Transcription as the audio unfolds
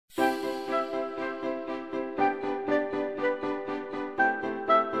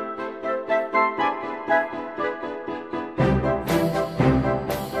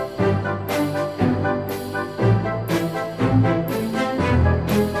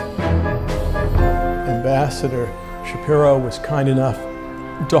Ambassador Shapiro was kind enough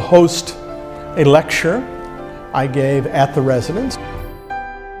to host a lecture I gave at the residence.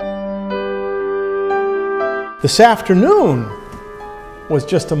 This afternoon was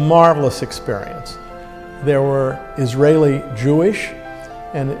just a marvelous experience. There were Israeli Jewish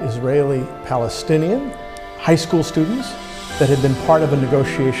and Israeli Palestinian high school students that had been part of a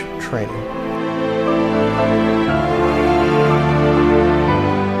negotiation training.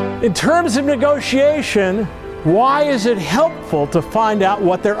 In terms of negotiation, why is it helpful to find out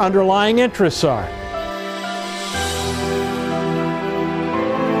what their underlying interests are?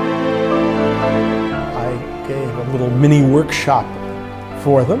 I gave a little mini workshop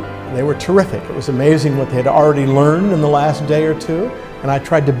for them. They were terrific. It was amazing what they had already learned in the last day or two, and I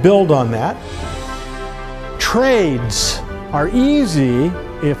tried to build on that. Trades are easy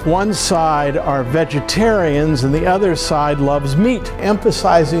if one side are vegetarians and the other side loves meat,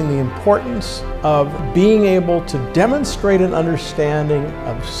 emphasizing the importance of being able to demonstrate an understanding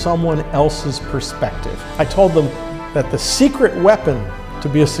of someone else's perspective. I told them that the secret weapon to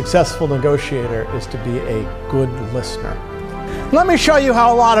be a successful negotiator is to be a good listener. Let me show you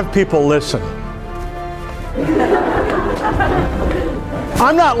how a lot of people listen.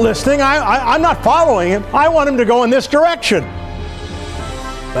 I'm not listening, I'm not following him. I want him to go in this direction.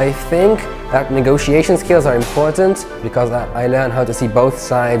 I think that negotiation skills are important because I learn how to see both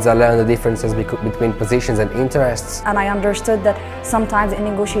sides, I learn the differences between positions and interests. And I understood that sometimes in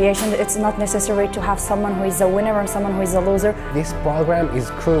negotiation it's not necessary to have someone who is a winner and someone who is a loser. This program is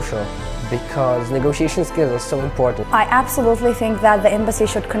crucial because negotiation skills are so important. I absolutely think that the embassy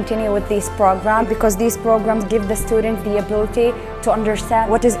should continue with this program because these programs give the students the ability to understand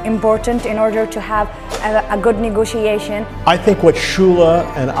what is important in order to have a good negotiation. I think what Shula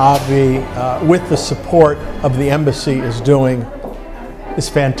and Avi, with the support of the embassy, is doing is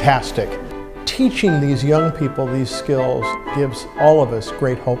fantastic. Teaching these young people these skills gives all of us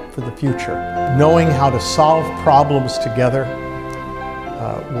great hope for the future. Knowing how to solve problems together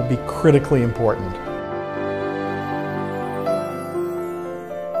will be critically important.